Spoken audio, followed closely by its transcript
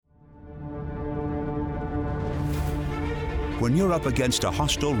When you're up against a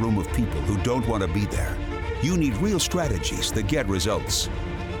hostile room of people who don't want to be there, you need real strategies that get results.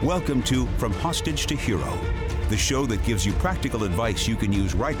 Welcome to From Hostage to Hero, the show that gives you practical advice you can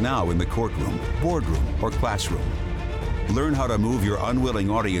use right now in the courtroom, boardroom, or classroom. Learn how to move your unwilling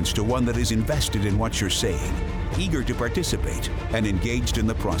audience to one that is invested in what you're saying, eager to participate, and engaged in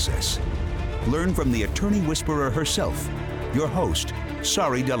the process. Learn from the attorney whisperer herself, your host,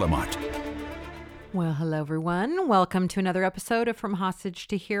 Sari Delamotte. Well, hello, everyone. Welcome to another episode of From Hostage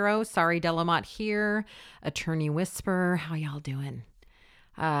to Hero. Sari Delamotte here, attorney whisperer. How y'all doing?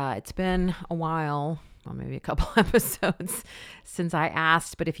 It's been a while, well, maybe a couple episodes since I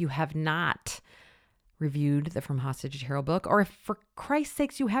asked, but if you have not reviewed the From Hostage to Hero book, or if for Christ's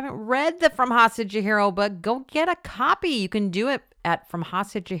sakes you haven't read the From Hostage to Hero book, go get a copy. You can do it at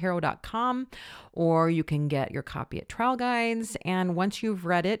FromHostageToHero.com, or you can get your copy at Trial Guides. And once you've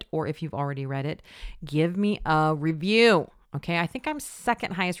read it, or if you've already read it, give me a review. Okay, I think I'm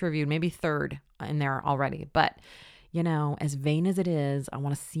second highest reviewed, maybe third in there already. But you know, as vain as it is, I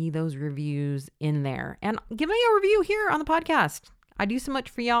want to see those reviews in there. And give me a review here on the podcast. I do so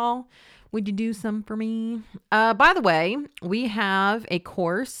much for y'all. Would you do some for me? By the way, we have a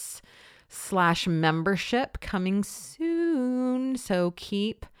course/membership coming soon. So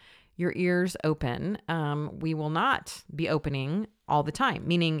keep your ears open. We will not be opening all the time,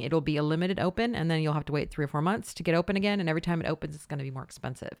 meaning it'll be a limited open, and then you'll have to wait 3 or 4 months to get open again. And every time it opens, it's going to be more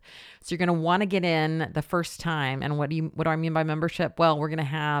expensive. So you're going to want to get in the first time. And what do I mean by membership? Well, we're going to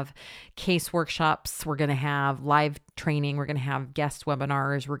have case workshops. We're going to have live training. We're going to have guest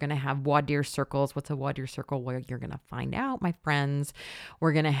webinars. We're going to have voir dire circles. What's a voir dire circle? Well, you're going to find out, my friends.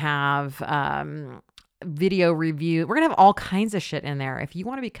 We're going to have video review. We're going to have all kinds of shit in there. If you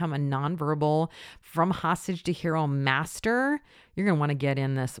want to become a nonverbal From Hostage to Hero master, you're going to want to get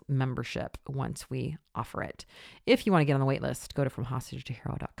in this membership once we offer it. If you want to get on the wait list, go to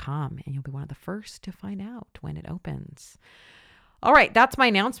FromHostageToHero.com and you'll be one of the first to find out when it opens. All right, that's my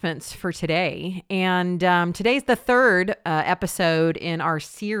announcements for today. And today's the third episode in our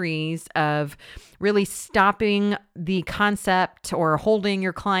series of really stopping the concept or holding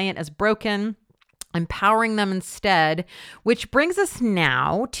your client as broken, empowering them instead, which brings us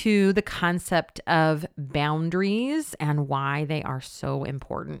now to the concept of boundaries and why they are so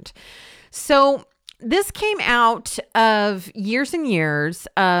important. So this came out of years and years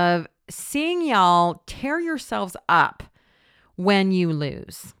of seeing y'all tear yourselves up when you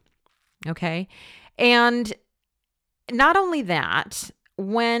lose. Okay. And not only that,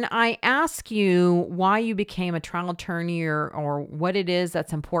 when I ask you why you became a trial attorney or what it is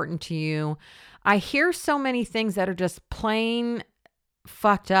that's important to you, I hear so many things that are just plain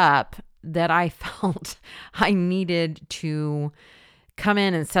fucked up that I felt I needed to come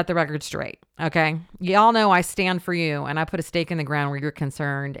in and set the record straight. Okay. Y'all know I stand for you and I put a stake in the ground where you're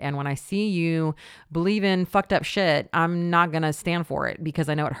concerned. And when I see you believe in fucked up shit, I'm not going to stand for it because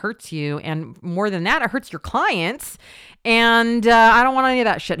I know it hurts you. And more than that, it hurts your clients. And I don't want any of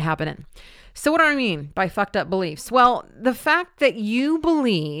that shit happening. So what do I mean by fucked up beliefs? Well, the fact that you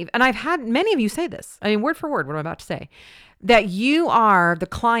believe, and I've had many of you say this, I mean, word for word, what I'm about to say, that you are the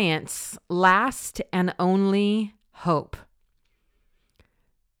client's last and only hope.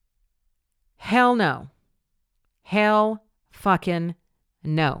 Hell no. Hell fucking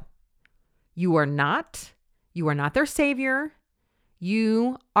no. You are not their savior.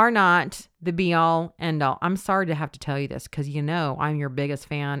 You are not the be all end all. I'm sorry to have to tell you this because you know I'm your biggest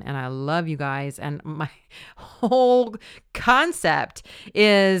fan and I love you guys. And my whole concept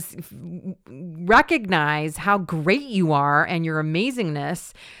is recognize how great you are and your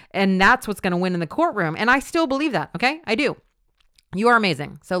amazingness. And that's what's going to win in the courtroom. And I still believe that. Okay, I do. You are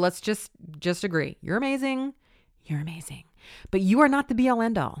amazing. So let's just agree. You're amazing. You're amazing. But you are not the be all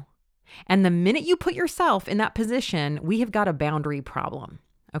end all. And the minute you put yourself in that position, we have got a boundary problem.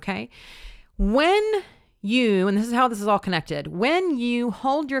 Okay. When you, and this is how this is all connected, when you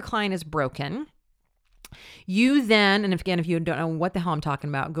hold your client as broken, you then, and if you don't know what the hell I'm talking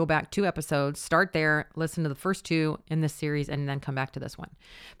about, go back 2 episodes, start there, listen to the first 2 in this series, and then come back to this one.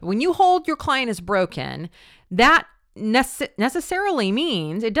 But when you hold your client as broken, that necessarily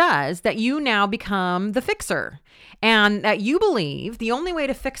means it does that you now become the fixer and that you believe the only way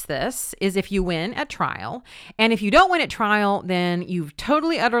to fix this is if you win at trial. And if you don't win at trial, then you've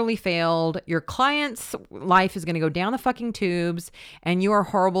totally, utterly failed. Your client's life is going to go down the fucking tubes and you are a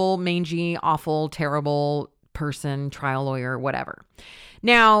horrible, mangy, awful, terrible person, trial lawyer, whatever.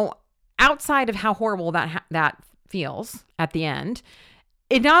 Now, outside of how horrible that feels at the end,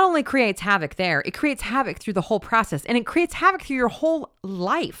 it not only creates havoc there, it creates havoc through the whole process and it creates havoc through your whole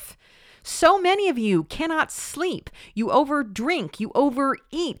life. So many of you cannot sleep. You overdrink. You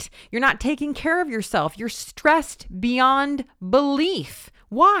overeat. You're not taking care of yourself. You're stressed beyond belief.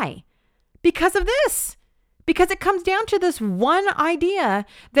 Why? Because of this. Because it comes down to this one idea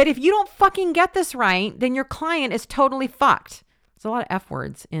that if you don't fucking get this right, then your client is totally fucked. There's a lot of F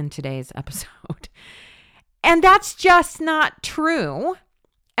words in today's episode. And that's just not true.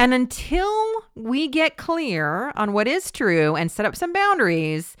 And until we get clear on what is true and set up some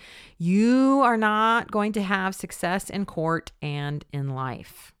boundaries, you are not going to have success in court and in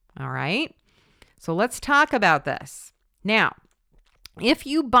life. All right? So let's talk about this. Now, if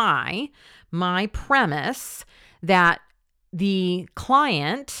you buy my premise that the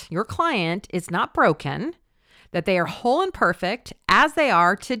client, your client, is not broken, that they are whole and perfect as they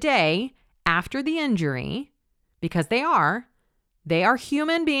are today after the injury, because they are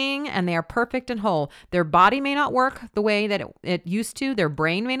human being and they are perfect and whole. Their body may not work the way that it used to. Their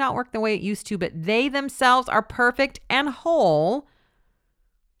brain may not work the way it used to, but they themselves are perfect and whole.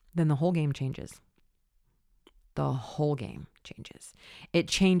 Then the whole game changes. The whole game changes. It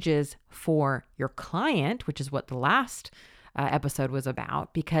changes for your client, which is what the last episode was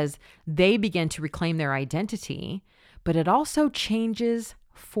about, because they begin to reclaim their identity, but it also changes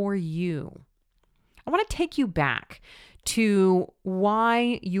for you. I want to take you back to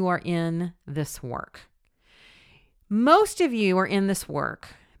why you are in this work. Most of you are in this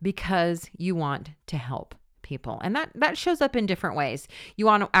work because you want to help people. And that shows up in different ways. You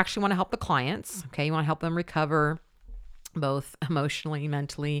want to help the clients. Okay. You want to help them recover both emotionally,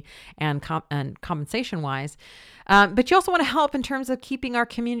 mentally, and compensation wise. But you also want to help in terms of keeping our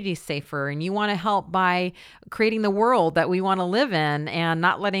community safer. And you want to help by creating the world that we want to live in and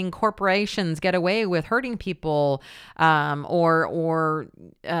not letting corporations get away with hurting people, or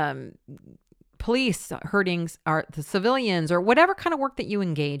police hurting the civilians, or whatever kind of work that you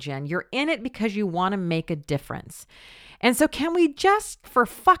engage in. You're in it because you want to make a difference. And so can we just for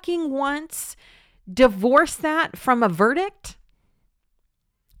fucking once divorce that from a verdict?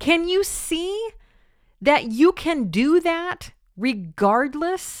 Can you see that you can do that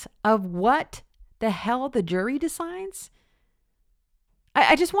regardless of what the hell the jury decides?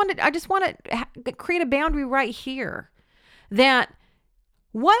 I just want to create a boundary right here that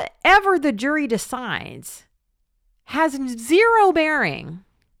whatever the jury decides has zero bearing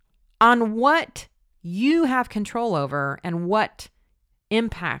on what you have control over and what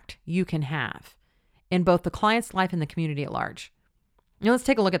impact you can have in both the client's life and the community at large. Now let's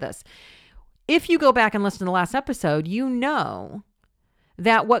take a look at this. If you go back and listen to the last episode, you know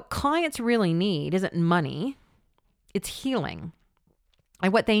that what clients really need isn't money, it's healing.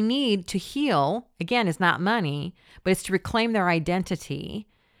 And what they need to heal, again, is not money, but it's to reclaim their identity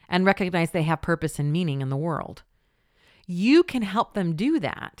and recognize they have purpose and meaning in the world. You can help them do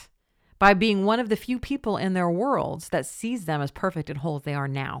that by being one of the few people in their worlds that sees them as perfect and whole as they are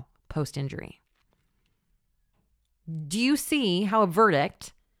now, post-injury. Do you see how a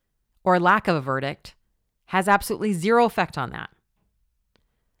verdict or lack of a verdict has absolutely zero effect on that?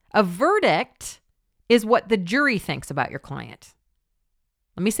 A verdict is what the jury thinks about your client.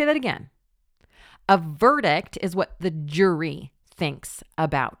 Let me say that again. A verdict is what the jury thinks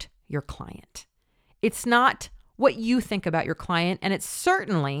about your client. It's not what you think about your client, and it's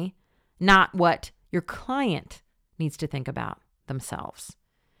certainly not what your client needs to think about themselves.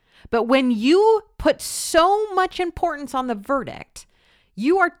 But when you put so much importance on the verdict,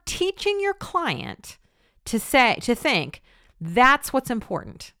 you are teaching your client to think that's what's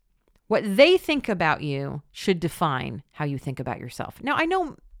important. What they think about you should define how you think about yourself. Now, I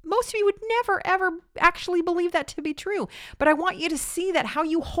know most of you would never, ever actually believe that to be true, but I want you to see that how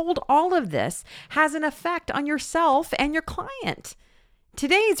you hold all of this has an effect on yourself and your client.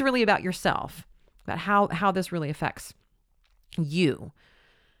 Today is really about yourself, about how this really affects you.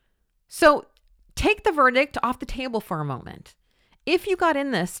 So take the verdict off the table for a moment. If you got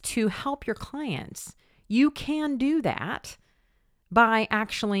in this to help your clients, you can do that by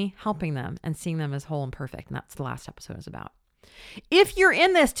actually helping them and seeing them as whole and perfect. And that's the last episode is about. If you're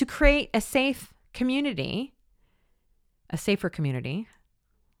in this to create a safe community, a safer community,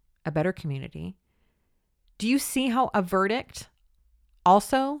 a better community, do you see how a verdict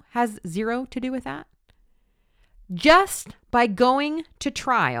also has zero to do with that? Just by going to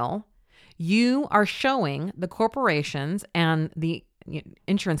trial, you are showing the corporations and the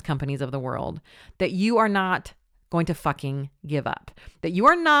insurance companies of the world that you are not going to fucking give up. That you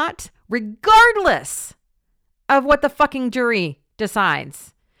are not, regardless of what the fucking jury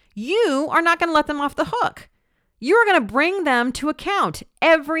decides, you are not going to let them off the hook. You are going to bring them to account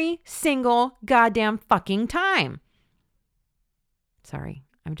every single goddamn fucking time. Sorry,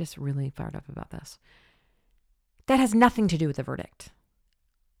 I'm just really fired up about this. That has nothing to do with the verdict.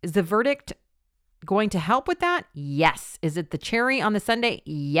 Is the verdict going to help with that? Yes. Is it the cherry on the sundae?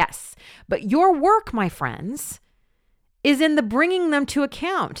 Yes. But your work, my friends, is in the bringing them to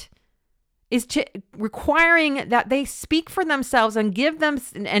account, is to requiring that they speak for themselves and give them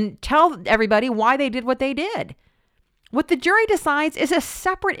and tell everybody why they did what they did. What the jury decides is a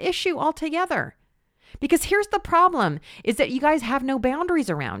separate issue altogether. Because here's the problem, is that you guys have no boundaries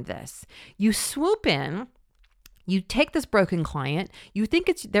around this. You swoop in, you take this broken client, you think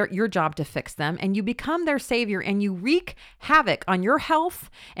it's your job to fix them, and you become their savior, and you wreak havoc on your health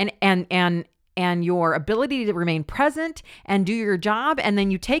and your ability to remain present and do your job. And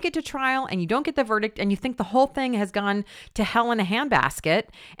then you take it to trial and you don't get the verdict, and you think the whole thing has gone to hell in a handbasket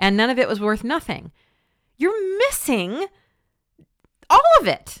and none of it was worth nothing. You're missing all of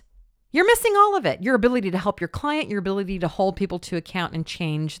it. You're missing all of it. Your ability to help your client, your ability to hold people to account and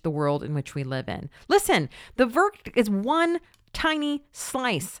change the world in which we live in. Listen, the verdict is one tiny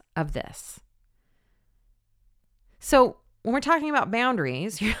slice of this. So when we're talking about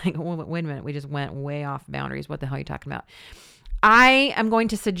boundaries, you're like, well, wait a minute, we just went way off boundaries. What the hell are you talking about? I am going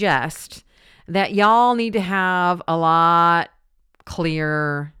to suggest that y'all need to have a lot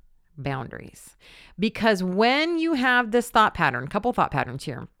clear boundaries. Because when you have this thought pattern, couple thought patterns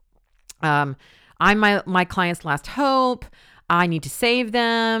here. I'm my client's last hope. I need to save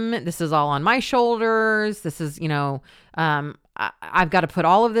them. This is all on my shoulders. This is, I've got to put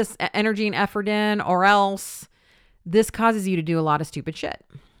all of this energy and effort in, or else this causes you to do a lot of stupid shit.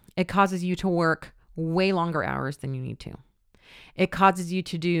 It causes you to work way longer hours than you need to. It causes you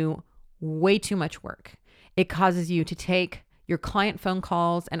to do way too much work. It causes you to take your client phone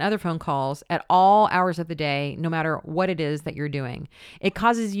calls and other phone calls at all hours of the day, no matter what it is that you're doing. It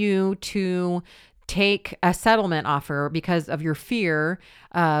causes you to take a settlement offer because of your fear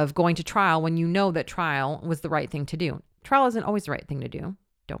of going to trial when you know that trial was the right thing to do. Trial isn't always the right thing to do.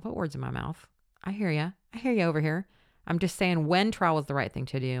 Don't put words in my mouth. I hear you. I hear you over here. I'm just saying when trial is the right thing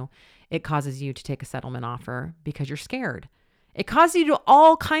to do, it causes you to take a settlement offer because you're scared. It causes you to do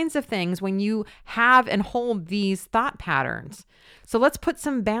all kinds of things when you have and hold these thought patterns. So let's put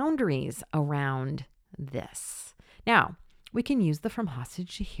some boundaries around this. Now, we can use the From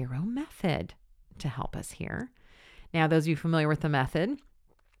Hostage to Hero method to help us here. Now, those of you familiar with the method,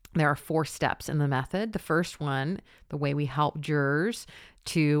 there are 4 steps in the method. The first one, the way we help jurors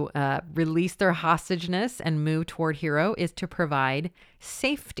to release their hostageness and move toward hero, is to provide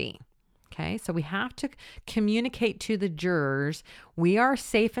safety. Okay, so we have to communicate to the jurors, we are a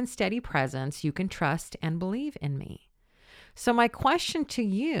safe and steady presence. You can trust and believe in me. So my question to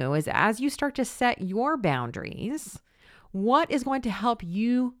you is, as you start to set your boundaries, what is going to help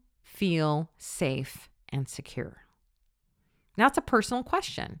you feel safe and secure? Now, it's a personal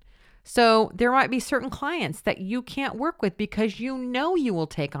question. So there might be certain clients that you can't work with because you know you will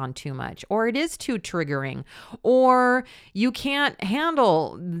take on too much, or it is too triggering, or you can't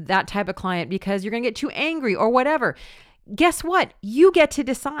handle that type of client because you're going to get too angry or whatever. Guess what? You get to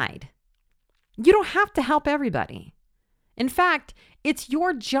decide. You don't have to help everybody. In fact, it's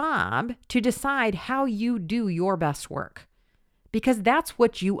your job to decide how you do your best work, because that's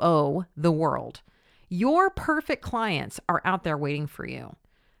what you owe the world. Your perfect clients are out there waiting for you.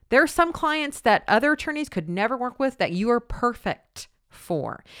 There are some clients that other attorneys could never work with that you are perfect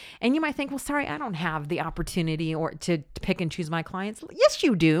for. And you might think, well, sorry, I don't have the opportunity or to pick and choose my clients. Yes,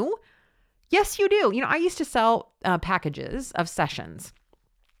 you do. Yes, you do. I used to sell packages of sessions,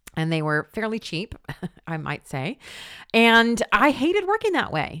 and they were fairly cheap, I might say. And I hated working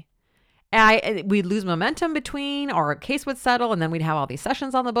that way. We'd lose momentum between, or a case would settle, and then we'd have all these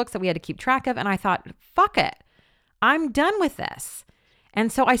sessions on the books that we had to keep track of. And I thought, fuck it. I'm done with this. And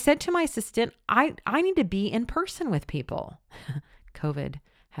so I said to my assistant, I need to be in person with people. COVID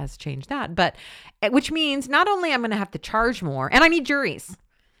has changed that, but which means not only I'm going to have to charge more, and I need juries,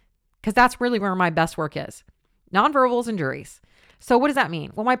 because that's really where my best work is, nonverbals and juries. So what does that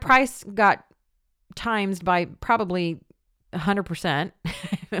mean? Well, my price got times by probably 100%,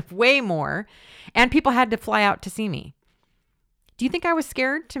 way more, and people had to fly out to see me. Do you think I was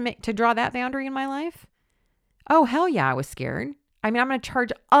scared to draw that boundary in my life? Oh, hell yeah, I was scared. I mean, I'm going to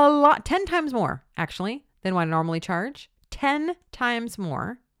charge a lot, 10 times more, actually, than what I normally charge. 10 times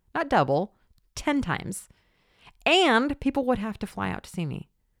more, not double, 10 times. And people would have to fly out to see me.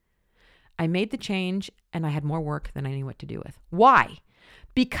 I made the change, and I had more work than I knew what to do with. Why?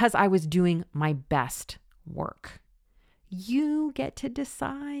 Because I was doing my best work. You get to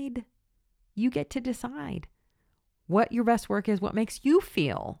decide. You get to decide what your best work is, what makes you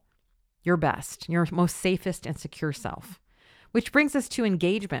feel your best, your most safest and secure self. Which brings us to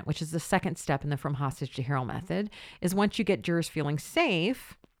engagement, which is the second step in the From Hostage to Hero method, is once you get jurors feeling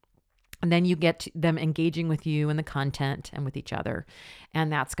safe, and then you get them engaging with you and the content and with each other.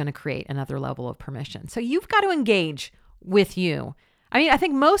 And that's going to create another level of permission. So you've got to engage with you. I mean, I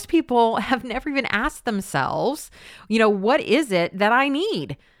think most people have never even asked themselves, what is it that I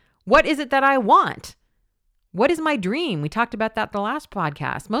need? What is it that I want? What is my dream? We talked about that the last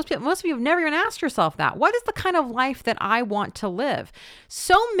podcast. Most of you have never even asked yourself that. What is the kind of life that I want to live?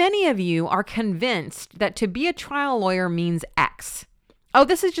 So many of you are convinced that to be a trial lawyer means X. Oh,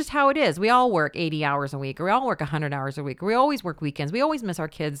 this is just how it is. We all work 80 hours a week, or we all work 100 hours a week, or we always work weekends. We always miss our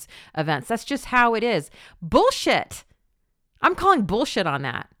kids' events. That's just how it is. Bullshit. I'm calling bullshit on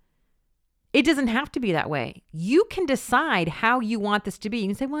that. It doesn't have to be that way. You can decide how you want this to be. You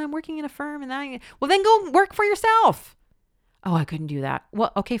can say, well, I'm working in a firm well, then go work for yourself. Oh, I couldn't do that.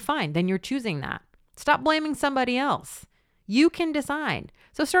 Well, okay, fine. Then you're choosing that. Stop blaming somebody else. You can decide.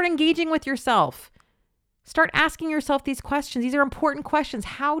 So start engaging with yourself. Start asking yourself these questions. These are important questions.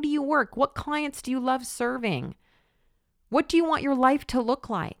 How do you work? What clients do you love serving? What do you want your life to look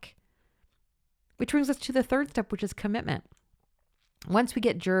like? Which brings us to the third step, which is commitment. Once we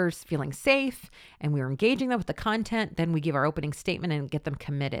get jurors feeling safe and we're engaging them with the content, then we give our opening statement and get them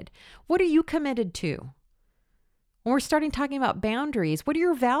committed. What are you committed to? When we're starting talking about boundaries, what are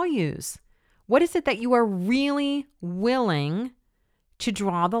your values? What is it that you are really willing to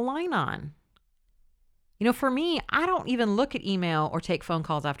draw the line on? For me, I don't even look at email or take phone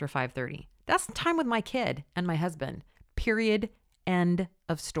calls after 5:30. That's time with my kid and my husband. Period. End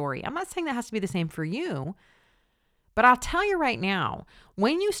of story. I'm not saying that has to be the same for you, but I'll tell you right now,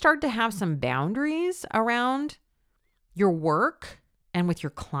 when you start to have some boundaries around your work and with your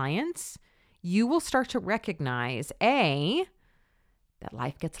clients, you will start to recognize, A, that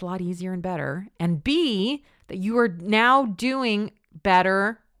life gets a lot easier and better, and B, that you are now doing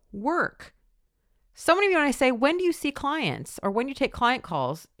better work. So many of you, when I say, when do you see clients or when do you take client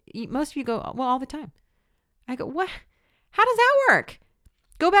calls? Most of you go, well, all the time. I go, what? How does that work?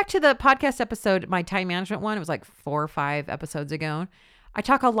 Go back to the podcast episode, my time management one. It was like 4 or 5 episodes ago. I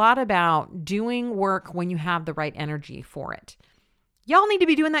talk a lot about doing work when you have the right energy for it. Y'all need to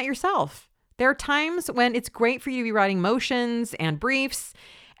be doing that yourself. There are times when it's great for you to be writing motions and briefs.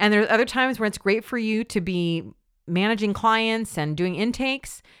 And there are other times when it's great for you to be managing clients and doing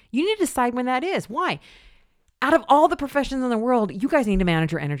intakes. You need to decide when that is. Why? Out of all the professions in the world, you guys need to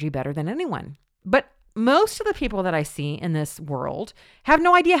manage your energy better than anyone. But most of the people that I see in this world have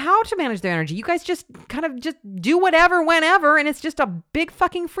no idea how to manage their energy. You guys just kind of just do whatever, whenever, and it's just a big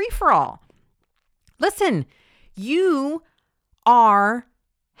fucking free-for-all. Listen, you are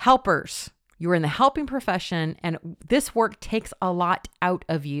helpers. You're in the helping profession, and this work takes a lot out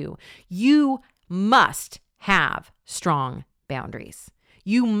of you. You must have strong boundaries.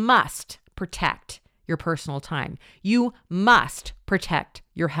 You must protect your personal time. You must protect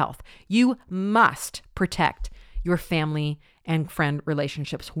your health. You must protect your family and friend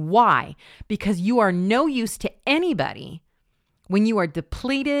relationships. Why? Because you are no use to anybody when you are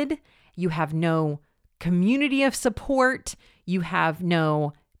depleted, you have no community of support, you have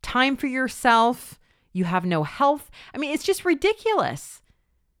no time for yourself, you have no health. I mean, it's just ridiculous.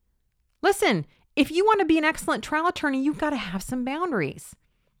 Listen, if you want to be an excellent trial attorney, you've got to have some boundaries,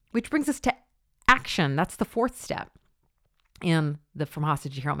 which brings us to action. That's the fourth step in the From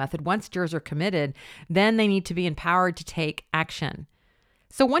Hostage to Hero method. Once jurors are committed, then they need to be empowered to take action.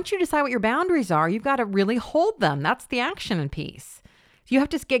 So once you decide what your boundaries are, you've got to really hold them. That's the action piece. You have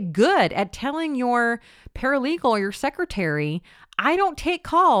to get good at telling your paralegal or your secretary, I don't take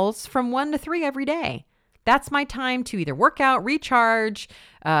calls from 1 to 3 every day. That's my time to either work out, recharge,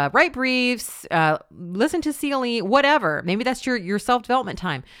 write briefs, listen to CLE, whatever. Maybe that's your self-development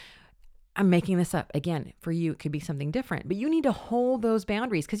time. I'm making this up. Again, for you, it could be something different. But you need to hold those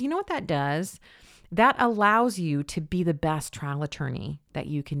boundaries because you know what that does? That allows you to be the best trial attorney that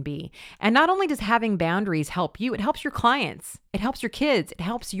you can be. And not only does having boundaries help you, it helps your clients. It helps your kids. It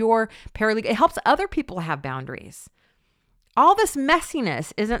helps your paralegal. It helps other people have boundaries. All this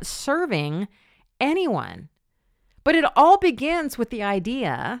messiness isn't serving anyone. But it all begins with the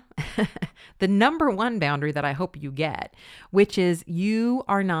idea, the number one boundary that I hope you get, which is you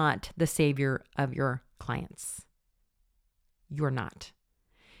are not the savior of your clients. You're not.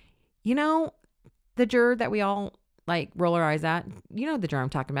 You know, the juror that we all roll our eyes at, you know the juror I'm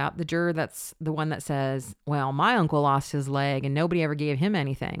talking about, the juror that's the one that says, well, my uncle lost his leg and nobody ever gave him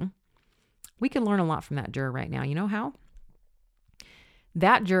anything. We can learn a lot from that juror right now. You know how?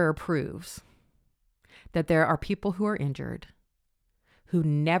 That juror proves that there are people who are injured, who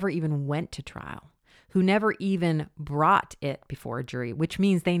never even went to trial, who never even brought it before a jury, which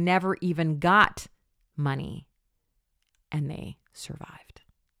means they never even got money and they survived.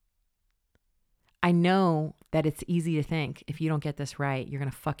 I know that it's easy to think if you don't get this right, you're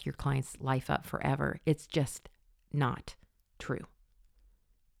going to fuck your client's life up forever. It's just not true.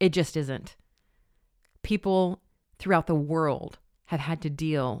 It just isn't. People throughout the world have had to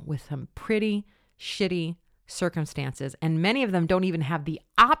deal with some pretty shitty circumstances, and many of them don't even have the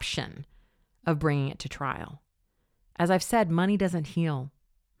option of bringing it to trial. As I've said, money doesn't heal,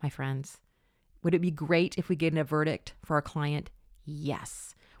 my friends. Would it be great if we get a verdict for our client?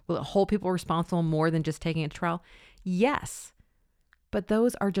 Yes. Will it hold people responsible more than just taking it to trial? Yes. But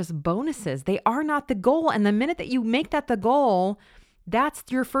those are just bonuses. They are not the goal. And the minute that you make that the goal, that's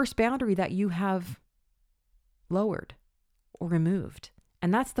your first boundary that you have lowered or removed.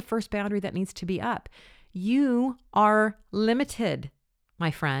 And that's the first boundary that needs to be up. You are limited,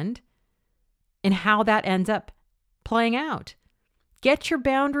 my friend, in how that ends up playing out. Get your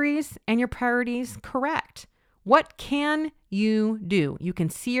boundaries and your priorities correct. What can you do? You can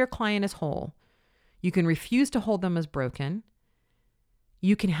see your client as whole. You can refuse to hold them as broken.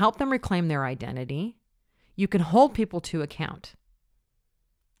 You can help them reclaim their identity. You can hold people to account.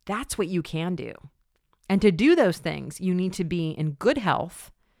 That's what you can do. And to do those things, you need to be in good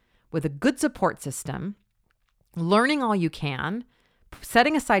health with a good support system, learning all you can,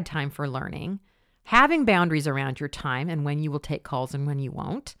 setting aside time for learning, having boundaries around your time and when you will take calls and when you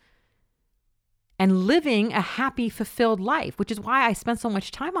won't, and living a happy, fulfilled life, which is why I spend so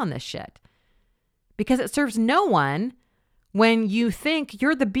much time on this shit. Because it serves no one when you think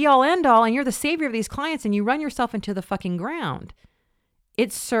you're the be-all, end-all and you're the savior of these clients and you run yourself into the fucking ground.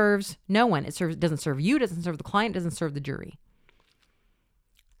 It serves no one. It doesn't serve you, doesn't serve the client, doesn't serve the jury.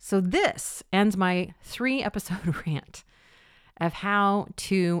 So this ends my 3-episode rant of how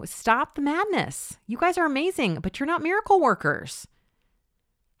to stop the madness. You guys are amazing, but you're not miracle workers.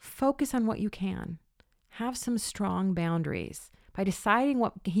 Focus on what you can. Have some strong boundaries. By deciding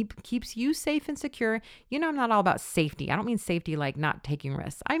what keeps you safe and secure. You know, I'm not all about safety. I don't mean safety like not taking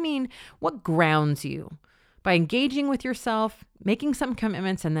risks. I mean what grounds you. By engaging with yourself, making some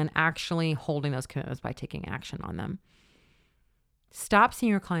commitments, and then actually holding those commitments by taking action on them. Stop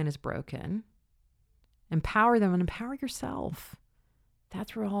seeing your client as broken. Empower them and empower yourself.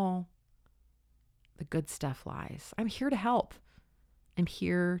 That's where all the good stuff lies. I'm here to help. I'm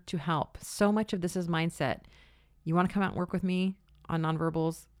here to help. So much of this is mindset. You want to come out and work with me on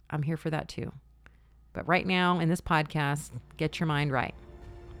nonverbals? I'm here for that too. But right now in this podcast, get your mind right.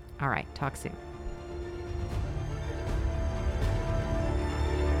 All right, talk soon.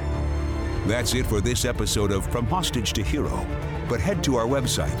 That's it for this episode of From Hostage to Hero. But head to our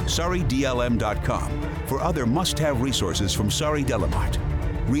website, saridlm.com, for other must-have resources from Sari Delamotte.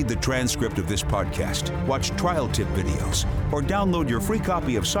 Read the transcript of this podcast, watch trial tip videos, or download your free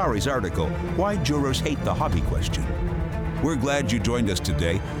copy of Sari's article, Why Jurors Hate the Hobby Question. We're glad you joined us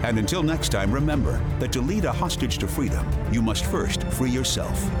today, and until next time, remember that to lead a hostage to freedom, you must first free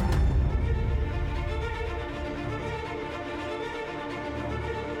yourself.